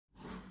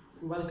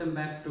Welcome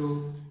back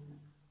to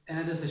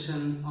another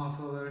session of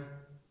our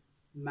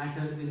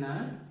Matter in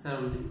Our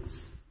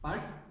Surroundings, Part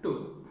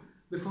 2.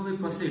 Before we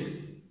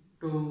proceed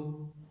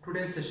to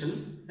today's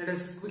session, let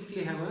us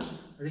quickly have a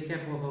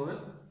recap of our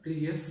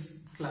previous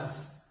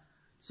class.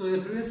 So in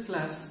the previous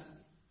class,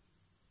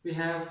 we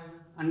have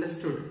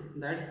understood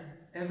that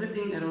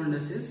everything around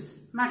us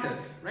is matter,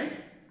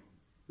 right?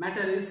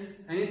 Matter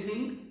is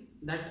anything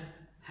that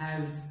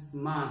has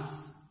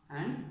mass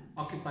and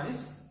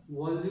occupies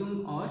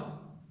volume or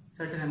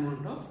certain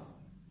amount of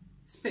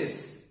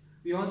space.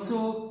 We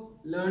also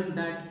learned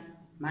that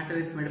matter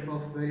is made up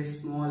of very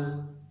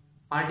small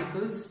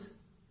particles.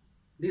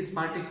 These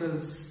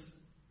particles,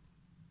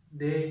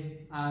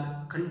 they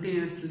are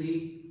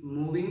continuously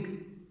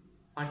moving.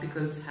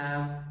 Particles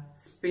have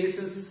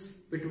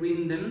spaces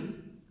between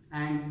them,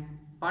 and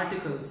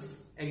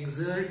particles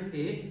exert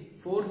a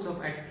force of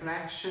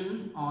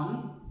attraction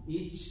on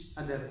each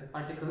other.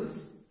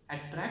 Particles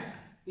attract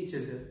each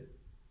other,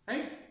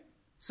 right?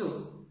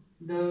 So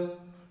the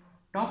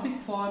topic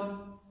for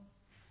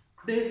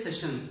today's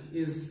session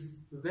is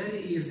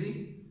very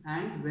easy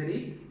and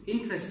very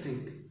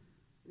interesting.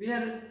 We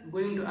are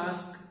going to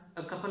ask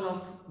a couple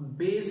of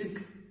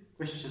basic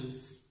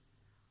questions.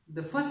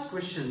 The first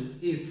question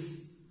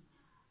is,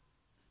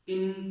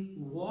 in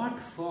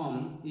what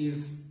form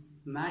is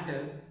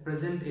matter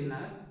present in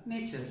our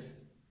nature?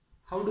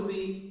 How do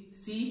we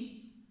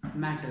see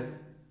matter?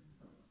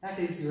 That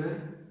is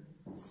your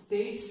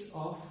states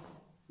of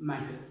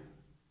matter,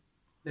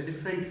 the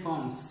different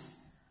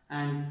forms.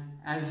 And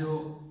as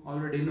you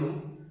already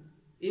know,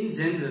 in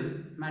general,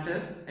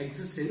 matter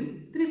exists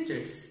in three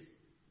states: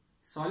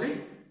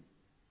 solid,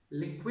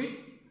 liquid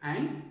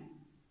and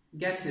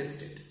gaseous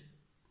state,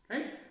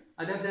 right?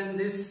 Other than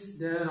this,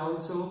 there are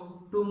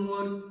also two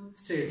more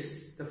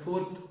states. The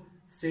fourth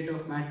state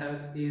of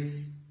matter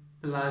is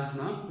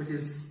plasma, which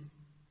is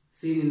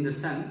seen in the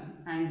sun,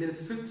 and there is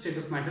fifth state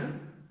of matter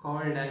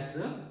called as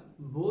the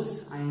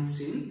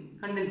Bose-Einstein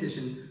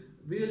condensation.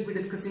 We will be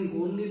discussing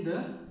only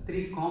the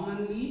three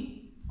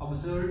commonly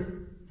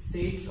observed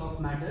states of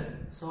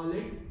matter: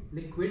 solid,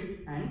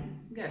 liquid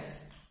and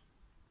gas.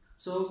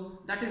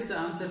 So that is the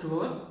answer to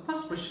our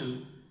first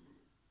question.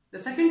 The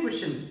second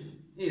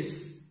question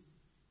is,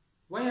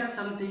 why are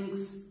some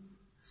things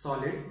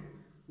solid,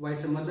 why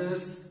some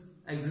others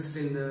exist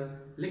in the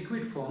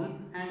liquid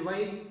form, and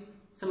why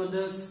some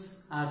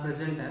others are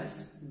present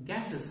as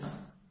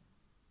gases?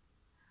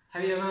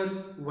 Have you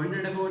ever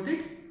wondered about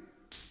it?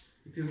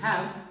 If you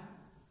have,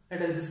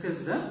 let us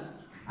discuss the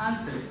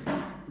answer.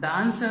 The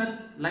answer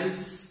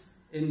lies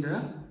in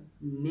the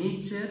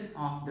nature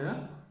of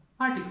the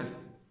particle.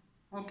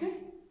 Okay?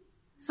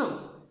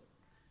 So,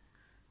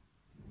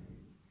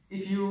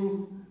 if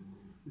you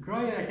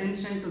draw your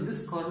attention to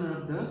this corner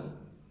of the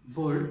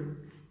board,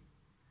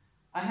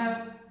 I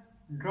have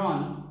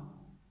drawn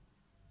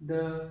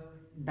the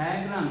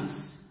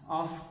diagrams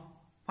of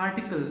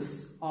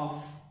particles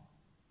of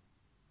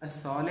a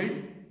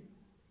solid,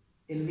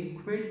 a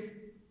liquid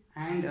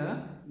and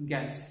a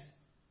gas,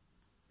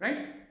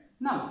 right?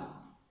 Now,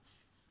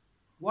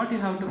 what you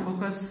have to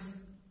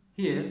focus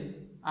here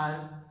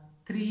are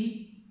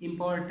three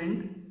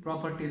important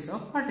properties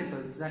of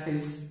particles, that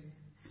is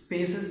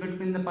spaces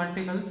between the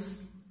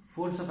particles,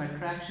 force of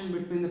attraction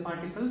between the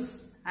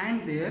particles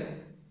and their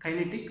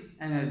kinetic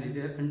energy,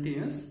 their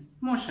continuous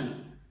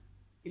motion.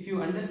 If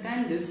you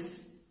understand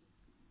this,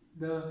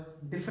 the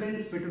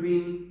difference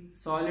between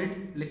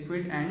solid,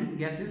 liquid and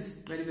gas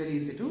is very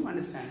easy to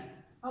understand.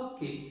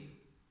 Okay,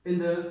 in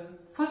the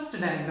first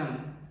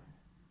diagram,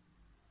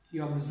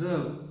 you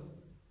observe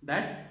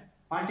that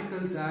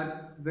particles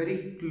are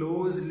very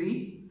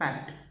closely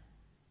packed.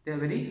 They are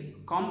very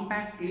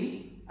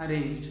compactly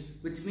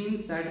arranged, which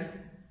means that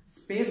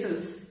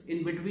spaces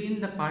in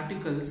between the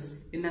particles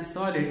in a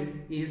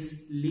solid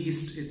is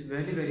least, it's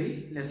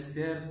very less.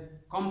 They are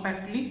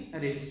compactly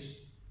arranged.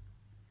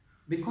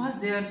 Because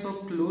they are so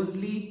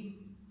closely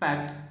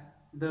packed,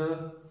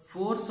 the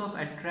force of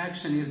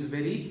attraction is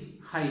very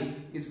high,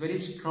 is very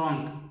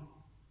strong.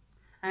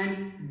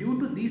 And due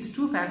to these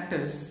two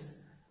factors,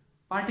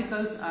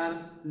 particles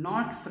are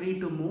not free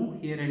to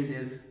move here and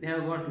there. They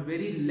have got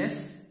very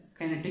less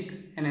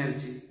kinetic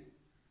energy.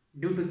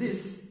 Due to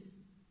this,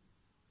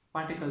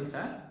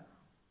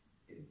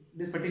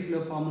 this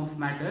particular form of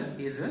matter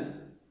is a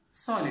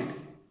solid.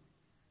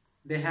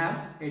 They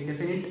have a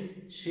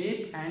definite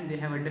shape and they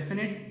have a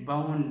definite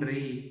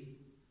boundary.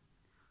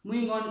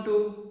 Moving on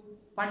to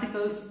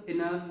particles in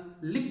a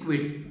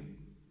liquid.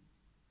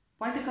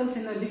 Particles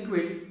in a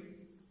liquid,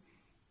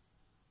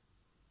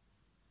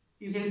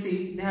 you can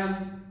see they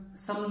have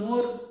some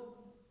more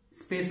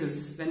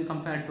spaces when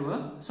compared to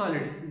a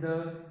solid.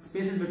 The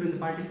spaces between the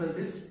particles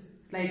is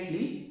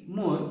slightly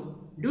more,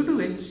 due to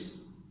which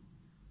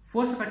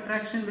force of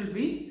attraction will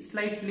be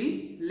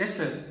slightly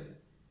lesser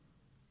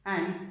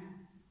and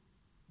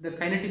the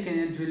kinetic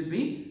energy will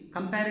be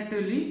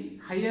comparatively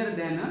higher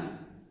than a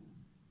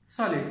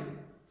solid.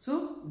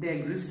 So they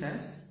exist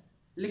as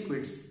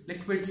liquids.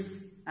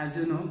 Liquids, as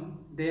you know,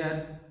 they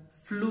are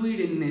fluid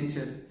in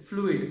nature.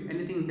 fluid,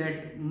 anything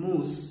that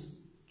moves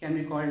can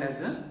be called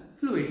as a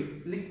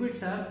fluid.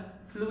 Liquids are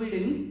fluid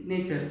in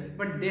nature,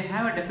 but they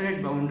have a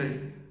definite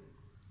boundary.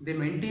 They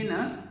maintain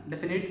a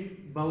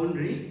definite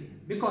boundary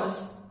because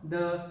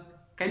the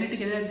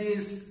kinetic energy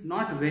is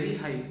not very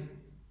high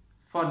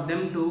for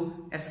them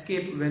to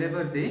escape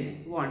wherever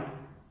they want.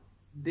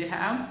 They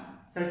have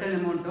certain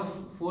amount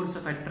of force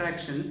of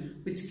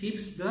attraction which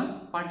keeps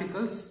the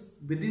particles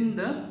within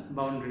the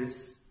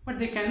boundaries, but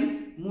they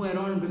can move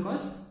around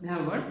because they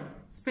have got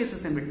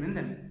spaces in between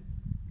them.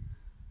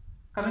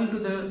 Coming to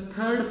the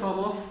third form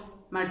of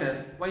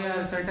matter, why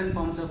are certain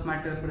forms of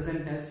matter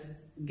present as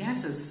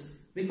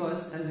gases?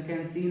 Because as you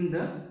can see in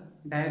the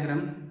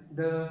diagram,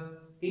 the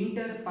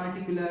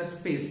interparticular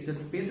space, the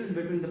spaces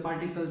between the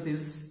particles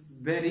is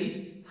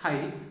very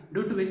high,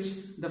 due to which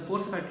the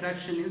force of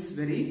attraction is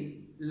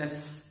very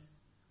less.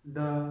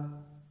 The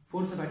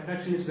force of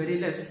attraction is very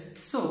less,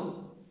 so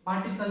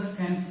particles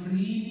can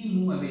freely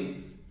move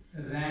away.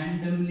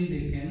 Randomly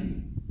they can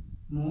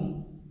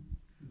move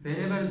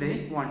wherever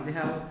they want. They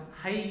have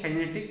high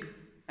kinetic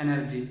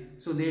energy,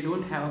 so they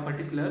don't have a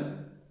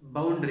particular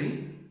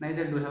boundary,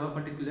 neither do have a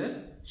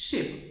particular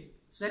shape.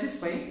 So that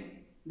is why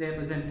they are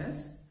present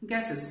as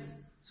gases.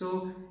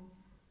 So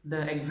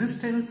the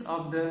existence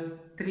of the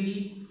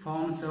three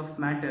forms of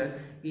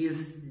matter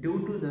is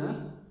due to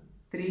the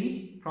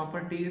three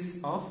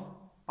properties of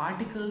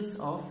particles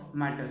of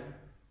matter.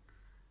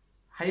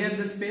 Higher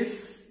the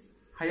space,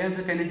 higher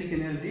the kinetic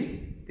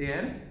energy, they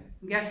are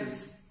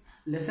gases.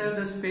 Lesser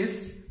the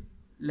space,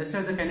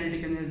 lesser the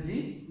kinetic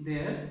energy, they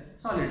are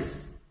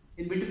solids.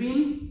 In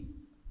between,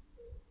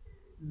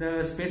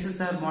 the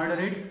spaces are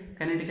moderate,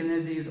 kinetic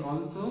energy is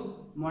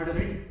also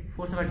moderate,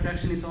 force of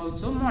attraction is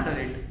also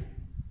moderate.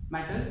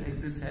 Matter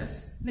exists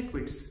as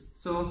liquids.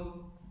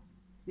 So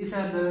these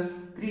are the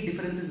three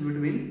differences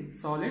between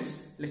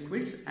solids,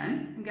 liquids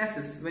and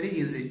gases. Very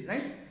easy,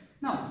 right?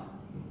 Now,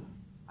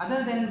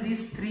 other than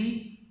these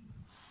three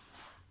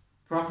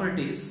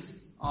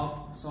properties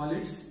of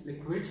solids,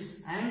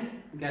 liquids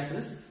and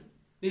gases,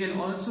 we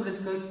will also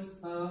discuss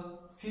a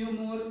few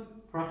more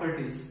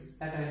properties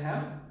that I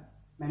have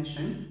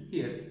mentioned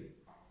here,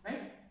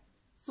 right?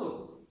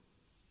 So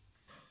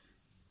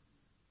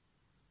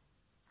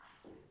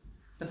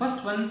the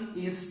first one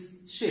is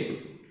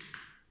shape.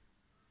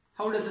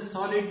 How does a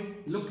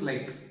solid look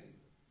like?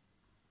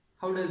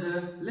 How does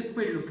a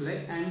liquid look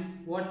like?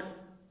 And what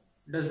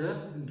does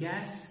a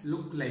gas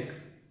look like?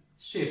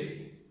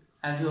 Shape.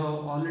 As you have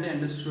already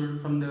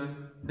understood from the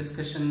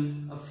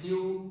discussion a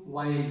few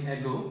while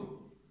ago,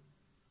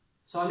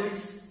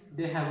 solids,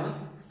 they have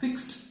a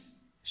fixed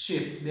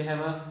shape. They have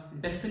a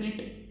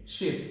definite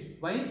shape.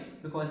 Why?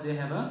 Because they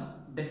have a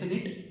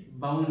definite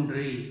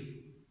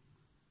boundary.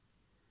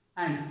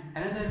 And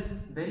another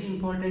very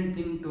important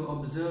thing to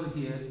observe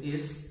here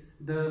is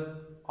the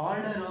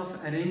order of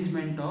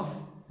arrangement of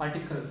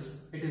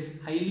particles. It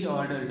is highly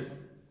ordered.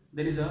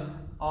 There is a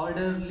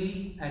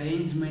orderly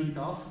arrangement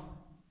of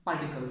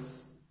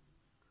particles.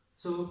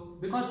 So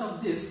because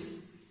of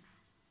this,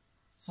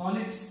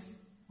 solids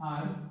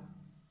are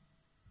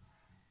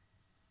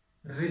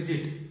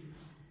rigid.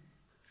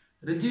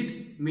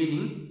 Rigid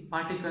meaning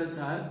particles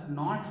are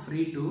not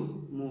free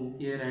to move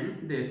here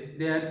and there.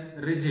 They are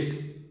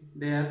rigid.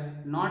 They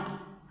are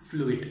not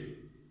fluid.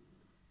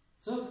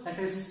 So that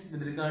is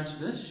with regards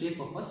to the shape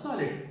of a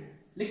solid.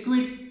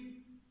 Liquid,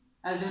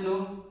 as you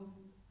know,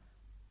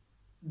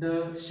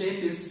 the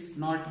shape is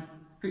not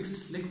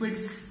fixed.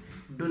 Liquids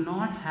do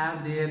not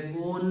have their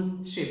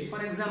own shape.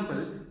 For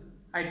example,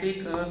 I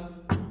take a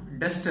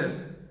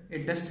duster. A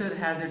duster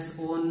has its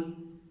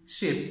own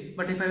shape.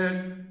 But if I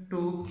were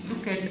to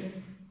look at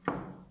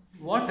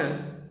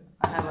water,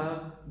 I have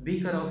a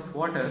beaker of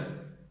water.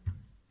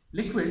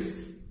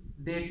 Liquids,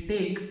 they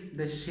take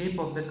the shape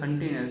of the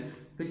container.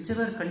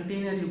 Whichever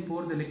container you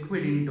pour the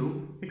liquid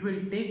into, it will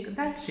take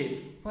that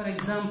shape. For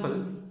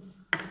example,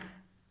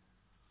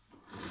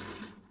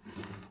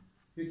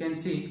 you can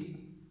see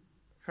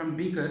from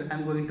beaker I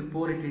am going to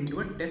pour it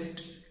into a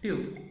test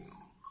tube,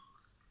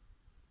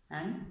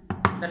 and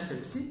that's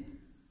it. See,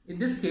 in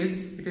this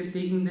case it is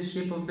taking the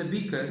shape of the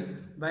beaker,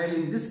 while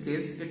in this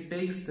case it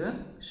takes the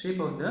shape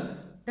of the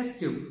test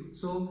tube.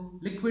 So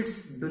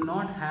liquids do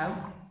not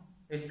have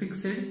a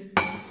fixed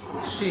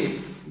shape.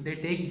 They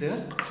take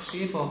the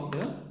shape of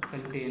the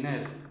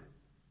container.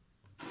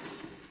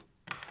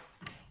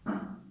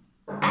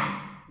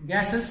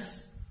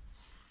 Gases,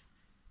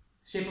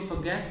 shape of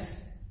a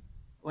gas,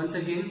 once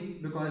again,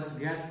 because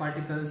gas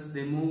particles,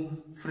 they move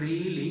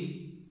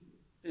freely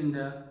in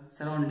the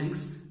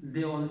surroundings,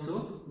 they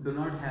also do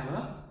not have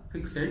a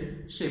fixed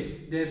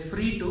shape. They are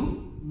free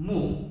to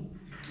move,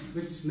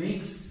 which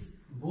makes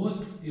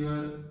both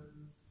your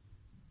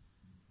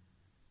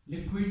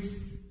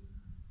liquids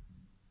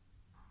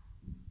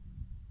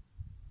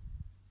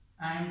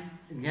and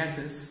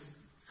gases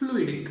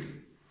fluidic.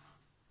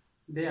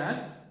 They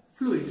are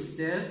fluids.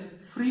 They are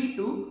free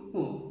to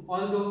move,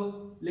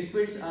 although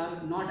liquids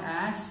are not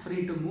as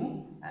free to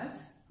move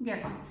as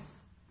gases.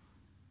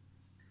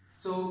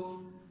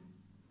 So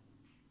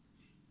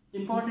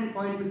Important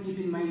point to keep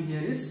in mind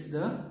here is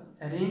the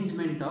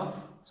arrangement of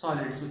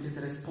solids, which is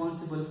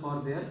responsible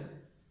for their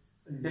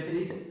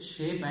definite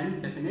shape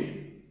and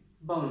definite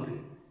boundary.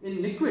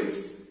 In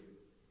liquids,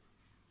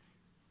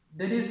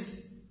 there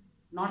is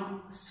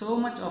not so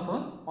much of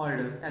a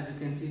order, as you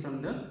can see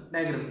from the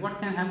diagram.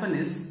 What can happen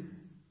is,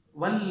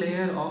 one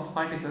layer of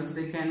particles,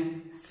 they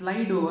can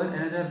slide over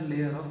another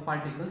layer of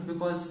particles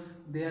because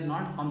they are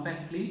not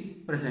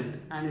compactly present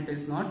and it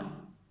is not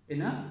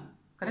in a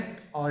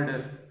correct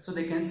order. So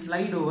they can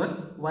slide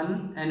over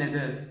one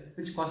another,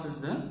 which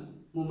causes the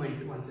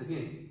movement once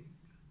again.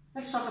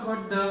 Let's talk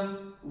about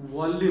the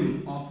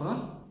volume of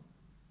a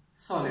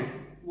solid.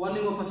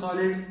 Volume of a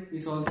solid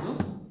is also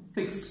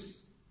fixed.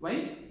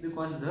 Why?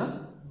 Because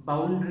the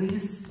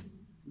boundaries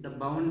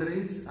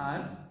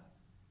are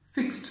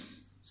fixed.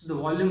 So the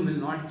volume will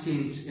not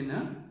change in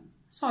a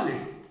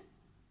solid.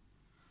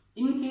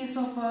 In case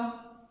of a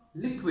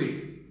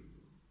liquid,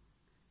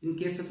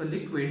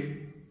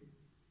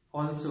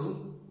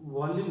 also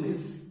volume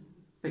is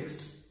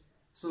fixed.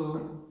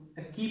 So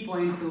a key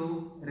point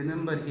to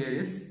remember here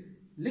is,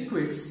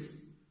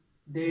 liquids,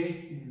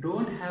 they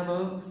don't have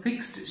a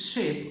fixed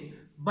shape,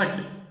 but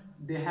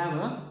they have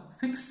a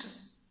fixed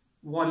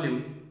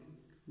volume.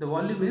 The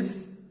volume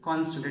is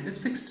constant, it is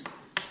fixed.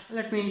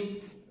 Let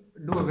me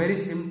do a very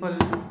simple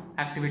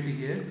activity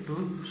here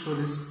to show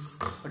this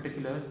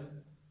particular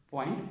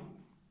point.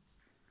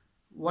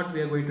 What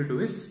we are going to do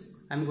is,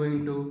 I am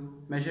going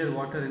to measure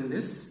water in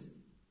this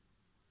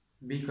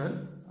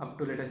beaker up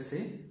to, let us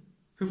say,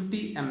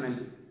 50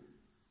 ml.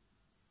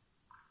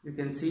 You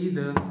can see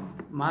the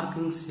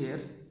markings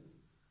here.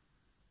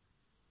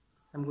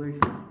 I am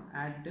going to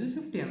add till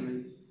 50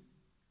 ml.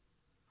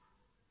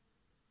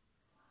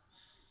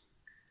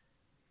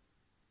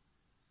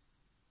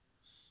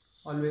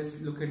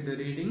 Always look at the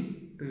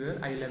reading to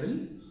your eye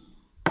level,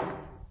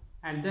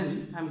 and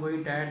then I am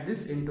going to add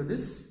this into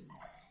this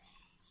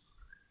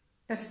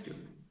test tube,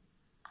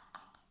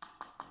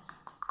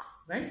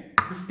 right?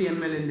 50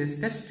 ml in this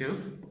test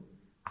tube,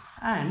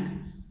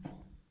 and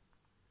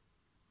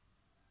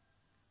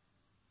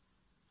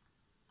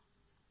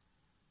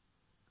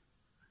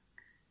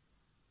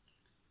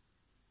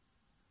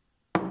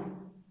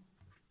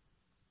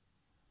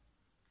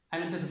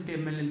another 50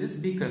 ml in this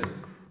beaker.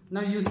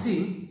 Now you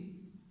see,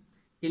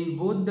 in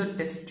both the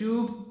test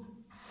tube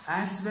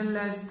as well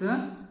as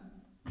the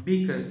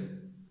beaker,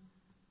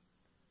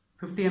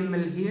 50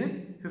 ml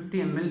here,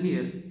 50 ml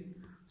here.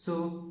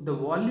 So the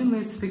volume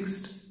is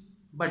fixed,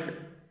 but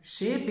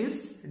shape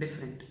is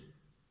different.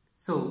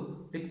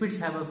 So liquids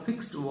have a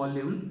fixed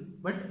volume,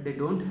 but they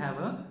don't have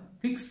a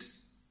fixed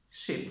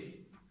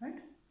shape,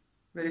 right?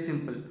 Very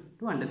simple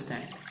to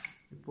understand.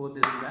 Pour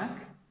this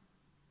back.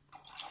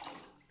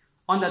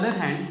 On the other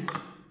hand,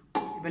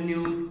 when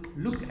you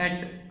look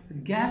at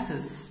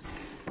gases,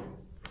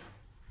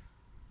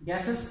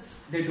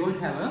 they don't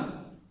have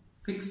a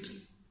fixed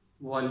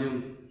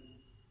volume.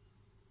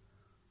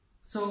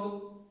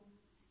 So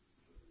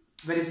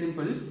very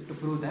simple to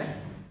prove that.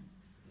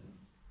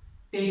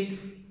 Take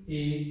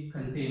a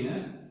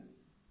container,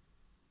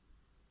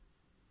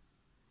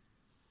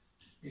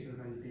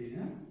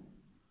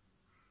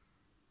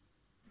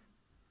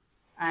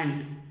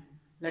 and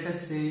let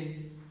us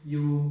say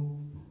you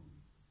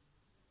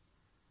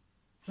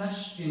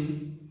flush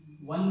in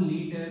 1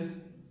 liter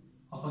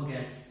of a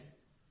gas.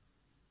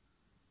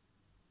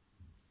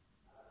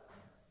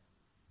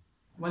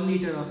 1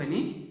 liter of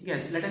any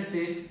gas. Let us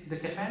say the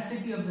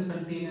capacity of the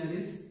container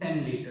is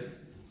 10 liter.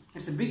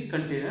 It's a big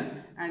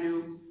container and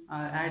you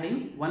are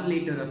adding 1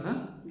 liter of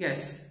a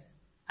gas.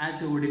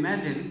 As you would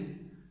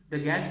imagine, the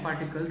gas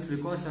particles,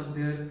 because of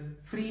their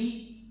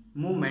free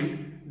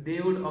movement, they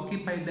would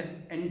occupy the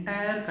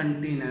entire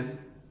container.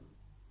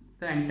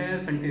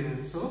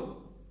 So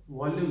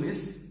volume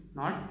is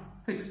not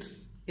fixed.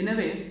 In a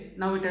way,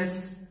 now it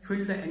has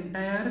filled the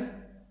entire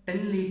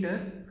 10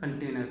 liter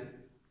container.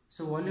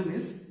 So volume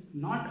is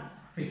not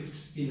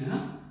fixed in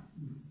a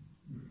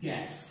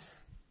gas.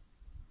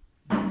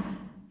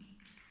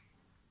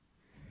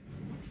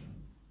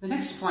 The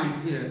next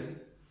point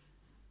here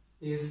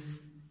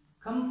is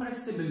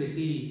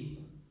compressibility.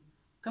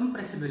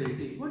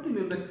 Compressibility. What do you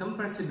mean by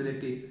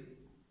compressibility?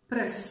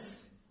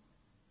 Press,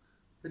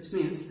 which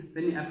means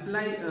when you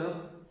apply a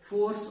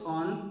force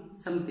on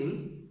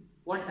something,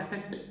 what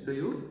effect do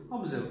you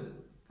observe?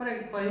 For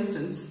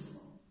instance,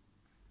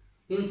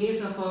 in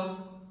case of a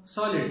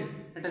solid,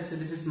 let us say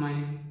this is my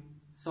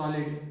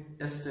solid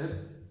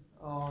duster,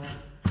 or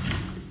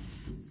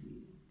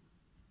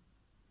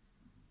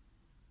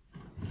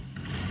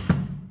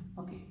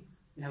okay,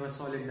 we have a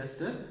solid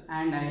duster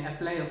and I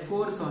apply a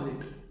force on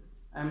it.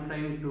 I am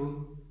trying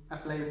to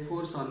apply a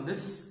force on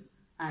this,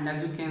 and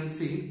as you can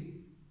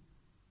see,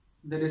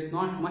 there is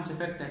not much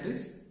effect that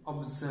is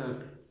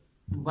observed.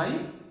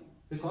 Why?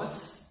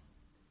 Because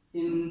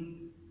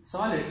in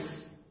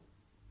solids,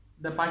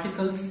 the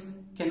particles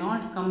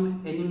cannot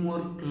come any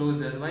more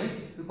closer. Why?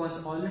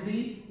 Because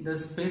already the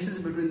spaces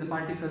between the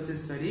particles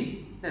is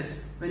very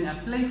less. When you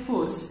apply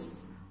force,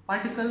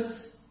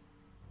 particles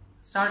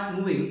start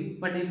moving,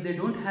 but if they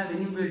don't have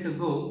anywhere to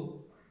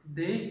go,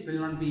 they will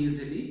not be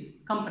easily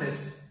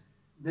compressed.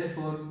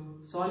 Therefore,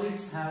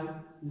 solids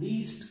have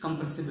least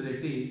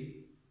compressibility.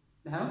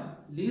 They have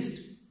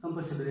least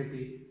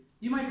compressibility.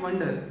 You might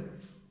wonder,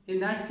 in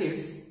that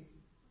case,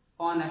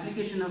 on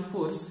application of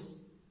force,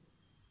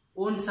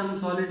 won't some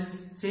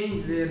solids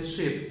change their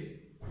shape?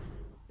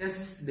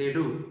 Yes, they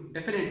do,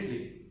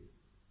 definitely.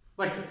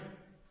 But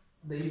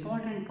the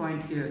important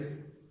point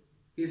here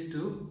is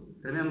to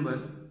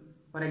remember,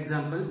 for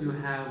example, you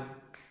have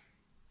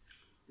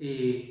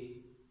a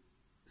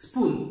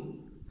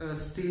spoon, a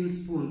steel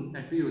spoon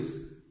that we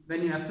use.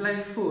 When you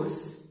apply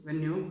force,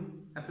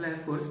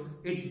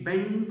 it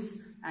bends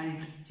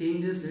and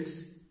changes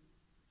its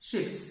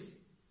shapes,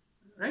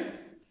 right?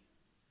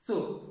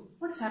 So,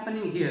 what's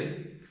happening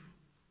here?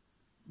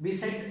 We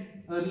said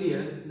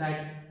earlier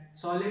that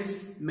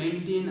solids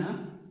maintain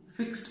a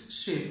fixed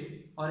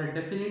shape or a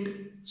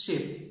definite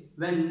shape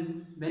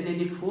when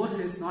any force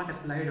is not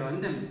applied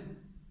on them,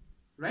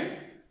 right?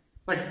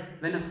 But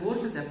when a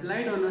force is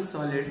applied on a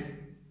solid,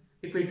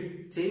 if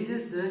it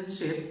changes the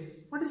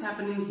shape, what is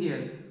happening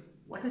here?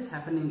 What is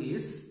happening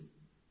is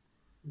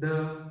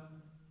the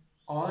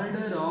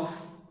order of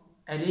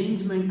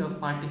arrangement of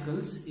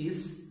particles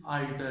is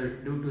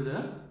altered due to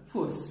the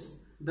force.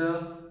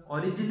 The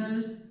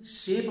original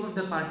shape of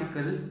the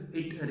particle,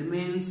 it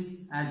remains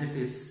as it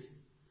is.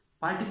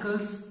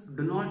 Particles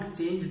do not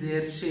change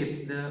their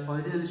shape. The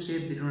original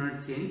shape they do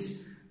not change.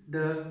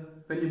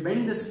 When you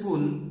bend the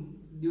spoon,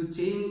 you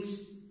change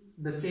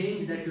the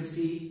change that you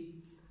see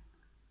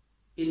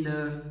in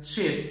the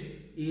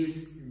shape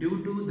is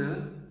due to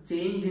the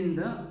change in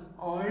the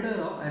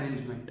order of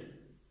arrangement.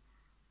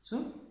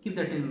 So keep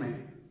that in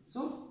mind.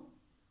 So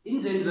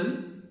in general,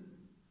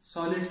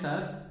 solids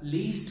are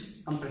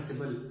least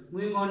compressible.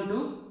 Moving on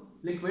to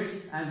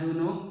liquids, as you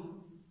know,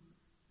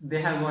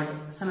 they have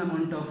got some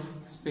amount of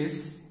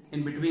space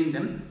in between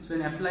them. So when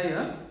you apply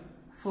a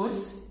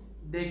force,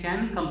 they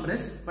can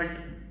compress, but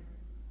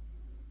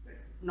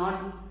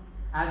not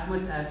as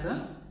much as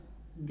a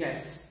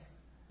gas.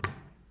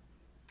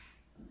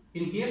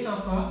 In case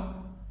of a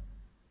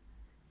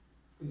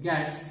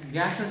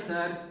gases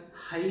are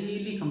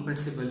highly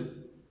compressible,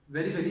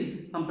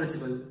 very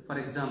compressible. For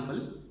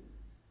example,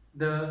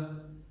 the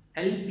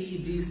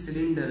LPG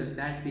cylinder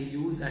that we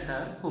use at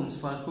our homes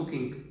for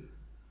cooking.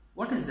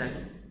 What is that?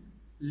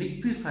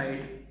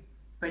 Liquefied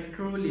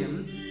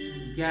petroleum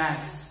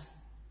gas,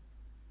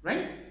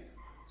 right?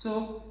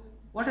 So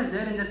what is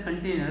there in that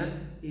container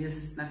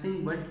is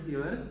nothing but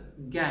your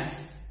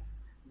gas.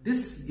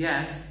 This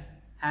gas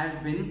has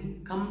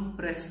been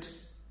compressed.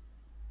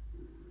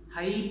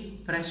 High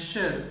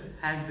pressure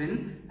has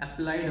been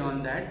applied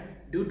on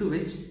that, due to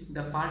which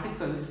the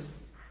particles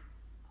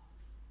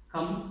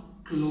come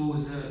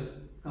closer.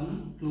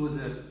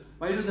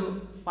 Why do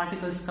the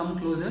particles come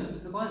closer?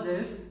 Because there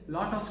is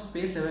lot of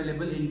space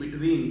available in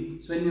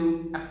between. So when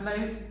you apply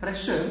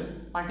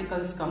pressure,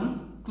 particles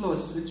come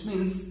close, which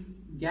means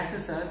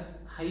gases are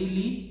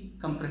highly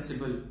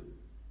compressible.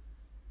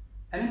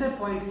 Another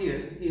point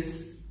here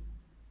is,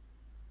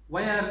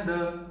 why are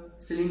the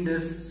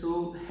cylinders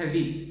so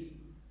heavy?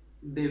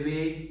 They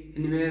weigh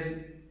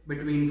anywhere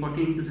between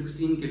 14 to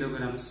 16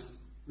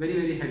 kilograms.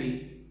 Very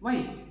heavy.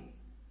 Why?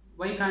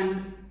 Why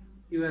can't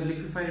your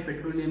liquefied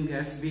petroleum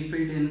gas be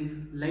filled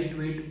in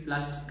lightweight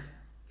plastic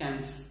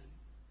cans?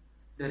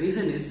 The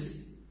reason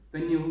is,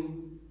 when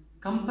you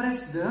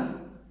compress the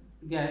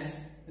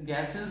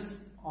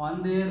gases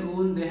on their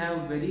own, they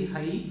have very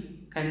high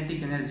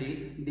kinetic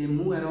energy. They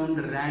move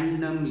around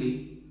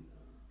randomly.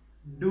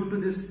 Due to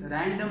this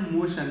random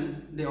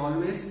motion, they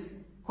always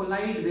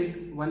collide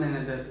with one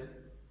another.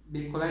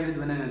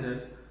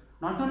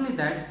 Not only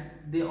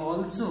that, they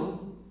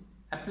also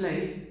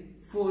apply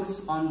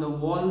force on the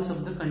walls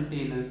of the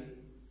container.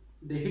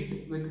 They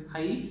hit with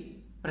high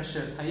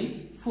pressure,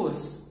 high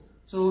force.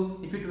 So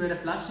if it were a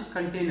plastic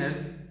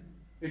container,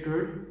 it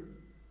would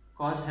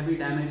cause heavy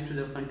damage to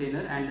the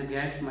container and the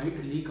gas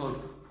might leak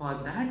out. For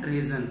that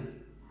reason,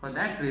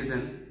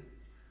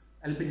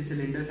 LPG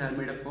cylinders are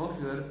made up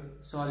of your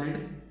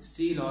solid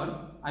steel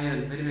or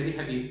iron, very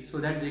heavy, so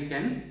that they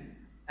can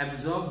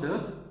absorb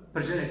the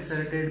pressure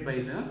exerted by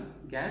the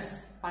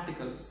gas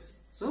particles.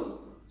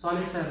 So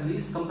solids are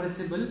least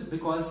compressible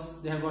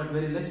because they have got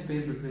very less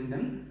space between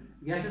them.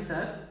 Gases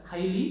are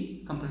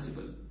highly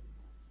compressible.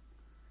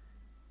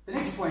 The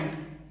next point,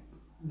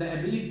 the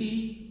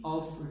ability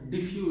of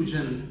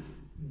diffusion,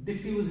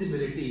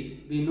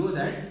 diffusibility. We know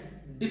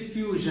that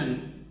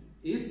diffusion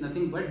is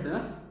nothing but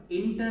the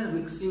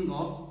intermixing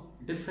of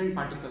different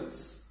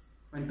particles.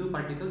 When two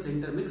particles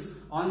intermix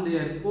on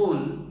their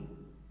own,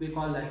 we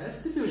call that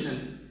as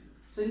diffusion.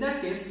 So in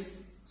that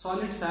case,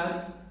 solids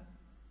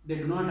they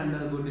do not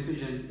undergo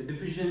diffusion. The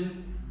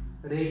diffusion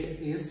rate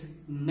is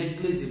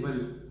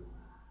negligible.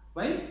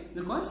 Why?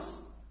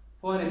 Because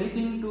for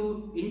anything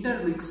to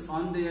intermix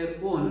on their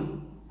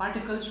own,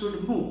 particles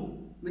should move,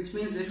 which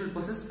means they should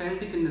possess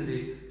kinetic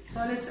energy.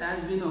 Solids,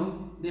 as we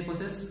know, they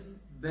possess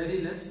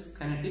very less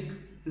kinetic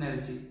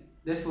energy.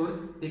 Therefore,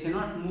 they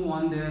cannot move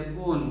on their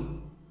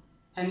own.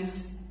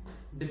 Hence,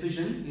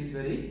 diffusion is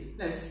very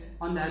less.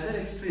 On the other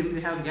extreme,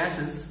 we have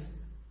gases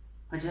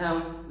which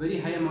have very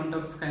high amount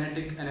of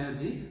kinetic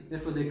energy.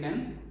 Therefore, they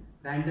can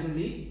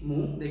randomly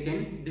move, they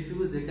can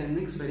diffuse, they can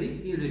mix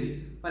very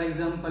easily. For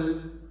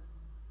example,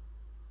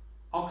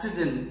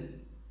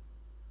 oxygen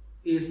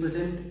is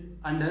present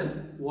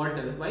under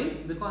water. Why?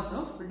 Because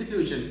of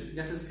diffusion.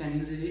 Gases can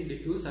easily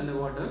diffuse under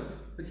water,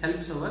 which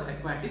helps our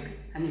aquatic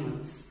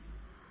animals.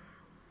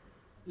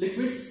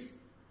 Liquids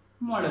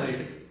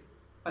moderate.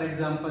 For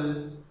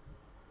example,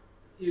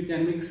 you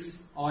can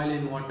mix oil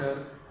in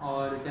water,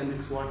 or you can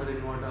mix water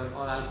in water,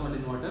 or alcohol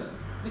in water.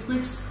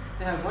 Liquids,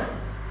 they have what?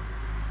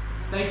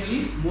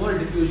 Slightly more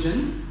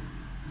diffusion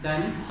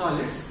than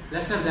solids,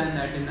 lesser than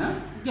that in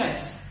a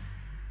gas.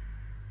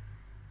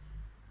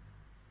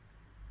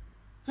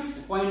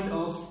 Fifth point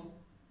of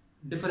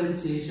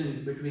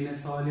differentiation between a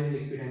solid,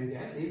 liquid and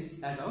gas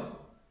is that of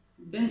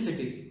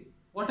density.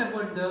 What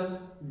about the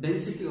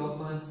density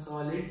of a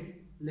solid,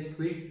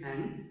 liquid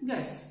and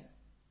gas?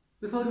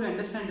 Before we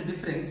understand the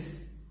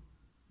difference,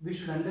 we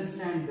should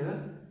understand the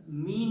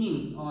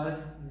meaning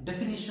or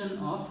definition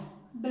of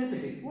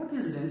density. What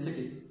is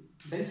density?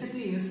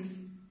 Density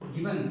is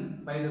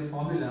given by the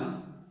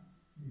formula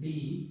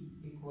D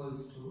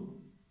equals to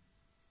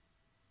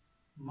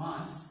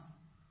mass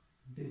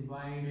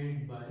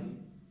divided by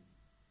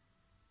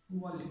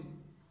volume.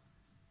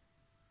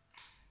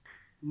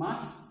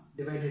 Mass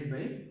divided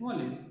by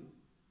volume.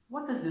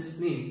 What does this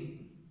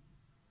mean?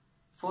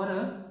 For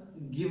a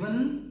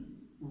given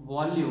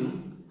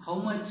volume, how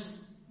much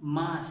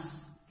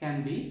mass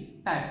can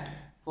be packed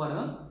for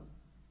a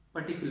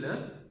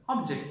particular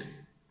object?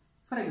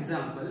 For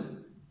example,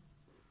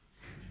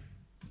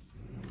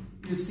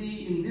 you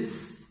see in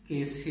this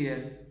case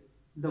here,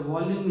 the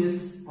volume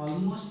is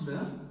almost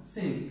the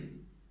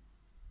same.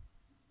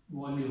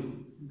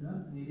 Volume,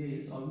 the area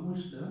is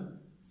almost the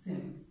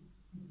same.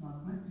 If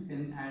not much, you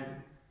can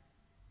add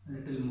a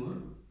little more.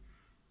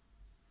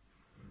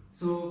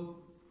 So,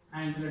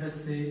 and let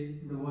us say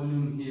the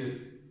volume here.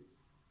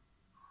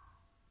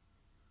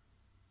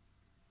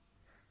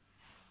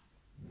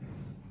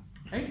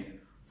 Right?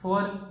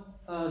 For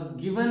a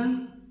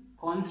given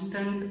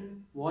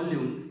constant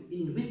volume,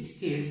 in which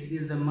case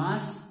is the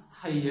mass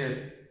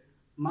higher?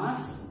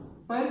 Mass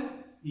per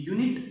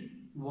unit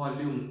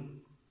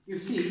volume. You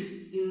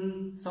see,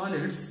 in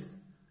solids,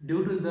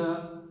 due to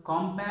the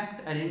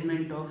compact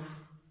arrangement of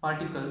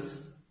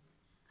particles,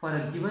 for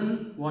a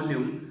given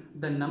volume,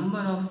 the number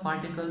of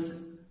particles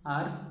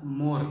are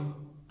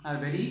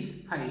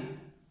very high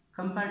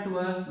compared to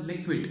a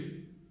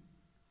liquid.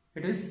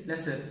 It is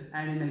lesser,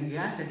 and in a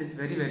gas it is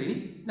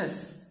very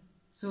less.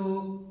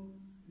 So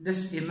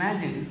just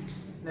imagine,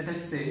 let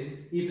us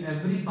say, if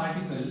every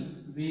particle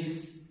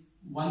weighs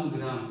 1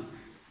 gram,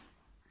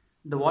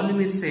 the volume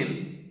is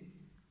same.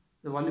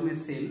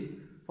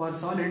 For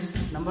solids,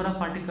 number of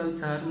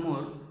particles are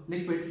more,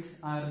 liquids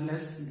are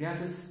less,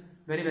 gases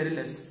very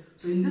less.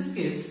 So in this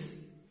case,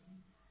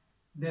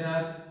 there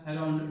are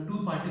around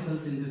 2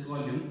 particles in this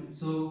volume.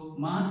 So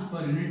mass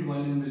per unit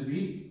volume will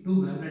be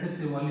 2 gram. Let us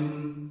say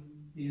volume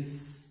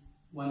is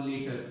 1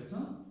 liter.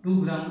 So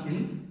 2 gram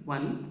in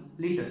 1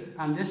 liter.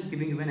 I am just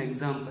giving you an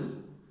example.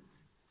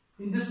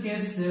 In this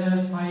case, there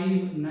are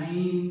 5,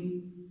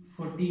 9,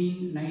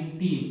 14,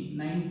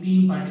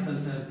 19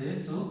 particles are there.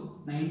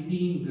 So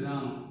 19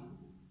 gram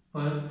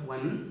per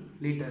 1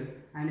 liter.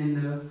 And in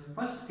the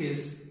first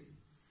case,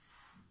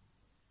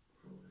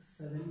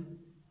 7,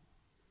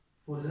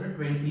 4 are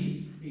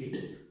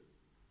 28.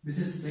 This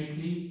is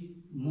slightly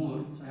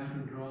more, so I have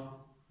to draw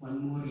one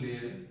more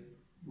layer,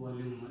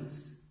 volume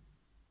wise.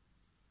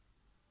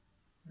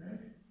 Right?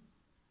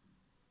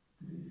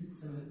 3,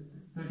 6, 7,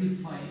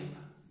 35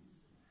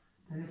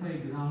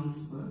 grams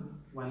per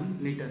 1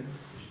 liter.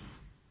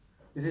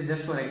 This is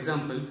just for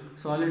example.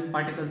 Solid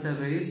particles are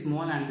very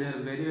small and they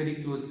are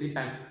very closely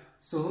packed.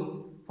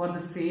 So for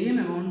the same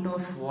amount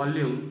of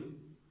volume,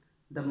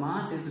 the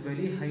mass is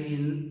very high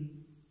in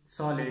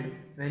solid,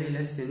 very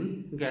less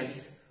in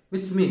gas,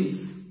 which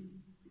means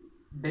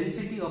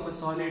density of a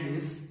solid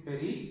is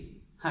very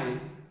high,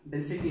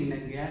 density in a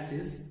gas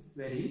is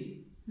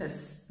very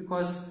less,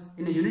 because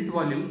in a unit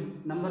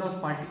volume, number of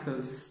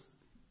particles,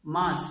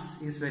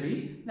 mass is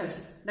very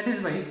less. That is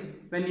why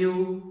when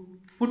you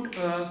put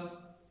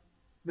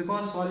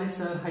because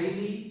solids are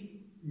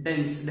highly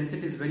dense,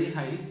 density is very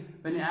high,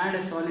 when you add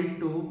a solid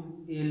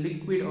to a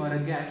liquid or a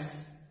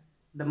gas,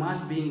 the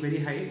mass being very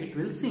high, it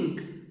will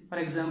sink. For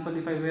example,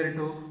 if I were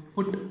to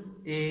put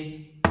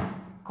a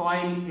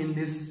coin in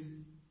this,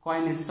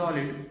 coin is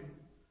solid,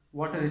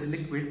 water is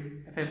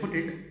liquid, if I put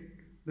it,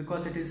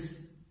 because it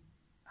is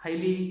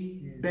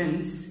highly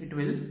dense, it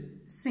will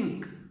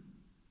sink.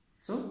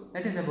 So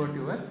that is about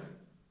your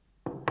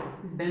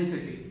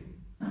density.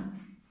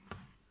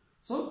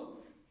 So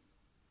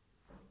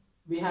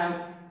we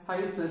have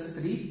 5 plus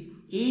 3,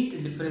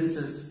 8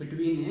 differences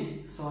between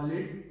a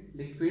solid,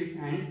 liquid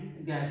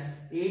and gas.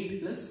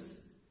 8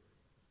 plus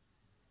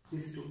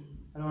these 2,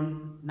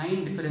 around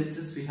 9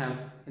 differences we have.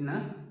 in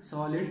a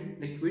solid,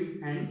 liquid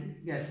and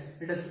gas.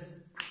 Let us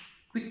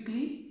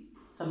quickly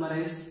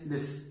summarize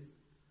this.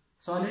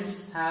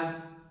 Solids have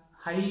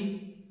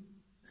high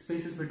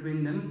spaces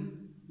between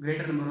them,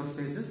 greater number of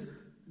spaces.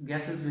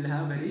 Gases will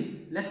have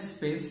very less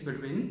space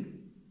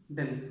between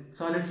them.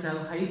 Solids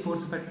have high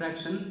force of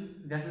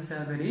attraction, gases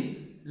have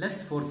very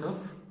less force of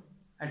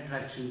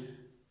attraction.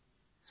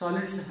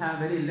 Solids have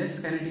very less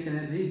kinetic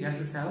energy,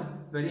 gases have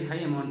very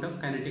high amount of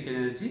kinetic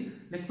energy.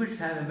 Liquids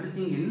have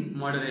everything in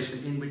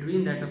moderation, in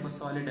between that of a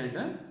solid and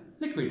a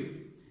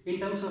liquid. In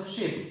terms of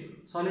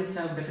shape, solids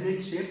have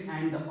definite shape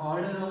and the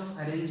order of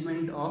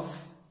arrangement of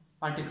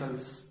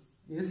particles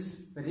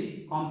is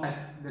very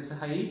compact. There's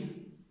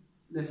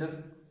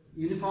a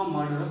uniform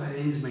order of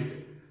arrangement,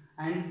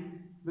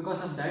 and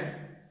because of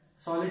that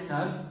solids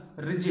are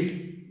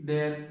rigid. They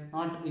are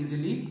not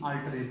easily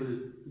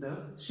alterable,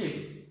 the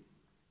shape.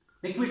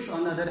 Liquids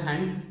on the other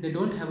hand, they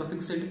don't have a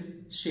fixed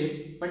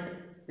shape, but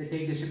they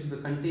take the shape of the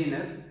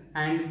container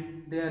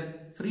and they are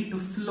free to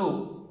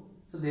flow,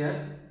 so they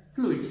are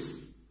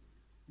fluids.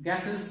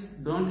 Gases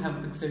don't have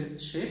a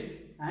fixed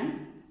shape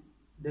and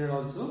they are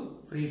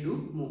also free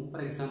to move.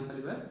 For example,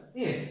 your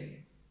air.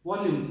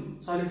 Volume,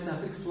 solids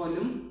have fixed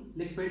volume,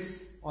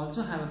 liquids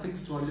also have a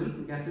fixed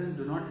volume, gases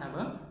do not have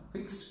a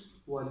fixed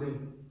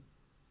volume.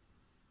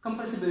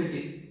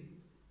 Compressibility,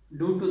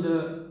 due to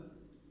the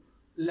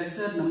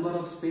lesser number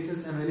of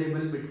spaces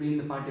available between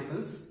the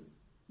particles,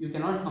 you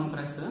cannot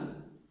compress a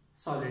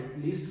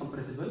solid, least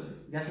compressible.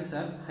 Gases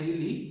are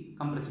highly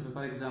compressible,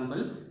 for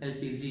example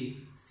LPG,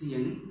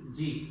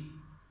 CNG.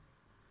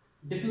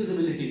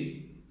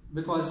 Diffusibility,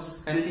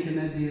 because kinetic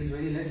energy is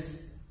very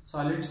less,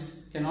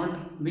 solids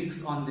cannot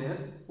mix on their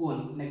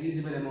own,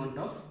 negligible amount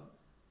of,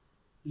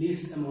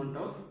 least amount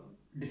of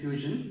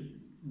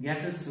diffusion.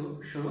 Gases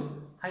show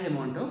high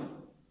amount of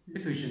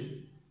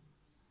diffusion.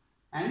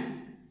 And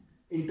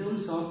in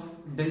terms of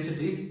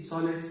density,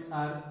 solids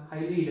are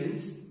highly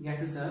dense,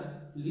 gases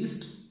are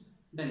least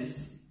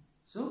dense.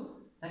 So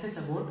that is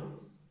about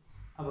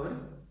our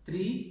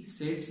 3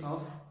 states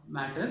of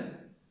matter.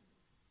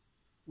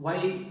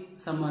 Why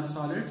some are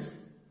solids,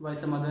 why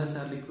some others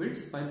are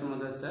liquids, why some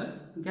others are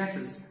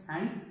gases,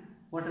 and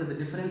what are the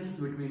differences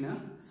between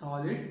a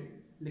solid,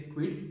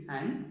 liquid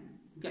and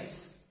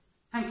gas.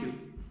 Thank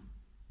you.